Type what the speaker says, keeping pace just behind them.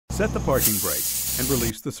Set the parking brake and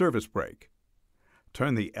release the service brake.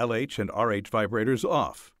 Turn the LH and RH vibrators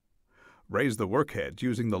off. Raise the workheads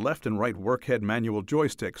using the left and right workhead manual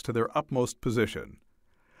joysticks to their utmost position.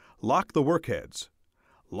 Lock the workheads.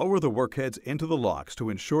 Lower the workheads into the locks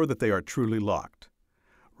to ensure that they are truly locked.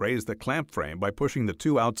 Raise the clamp frame by pushing the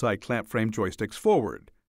two outside clamp frame joysticks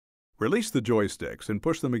forward. Release the joysticks and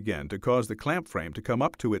push them again to cause the clamp frame to come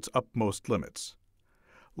up to its utmost limits.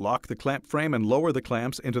 Lock the clamp frame and lower the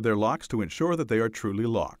clamps into their locks to ensure that they are truly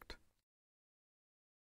locked.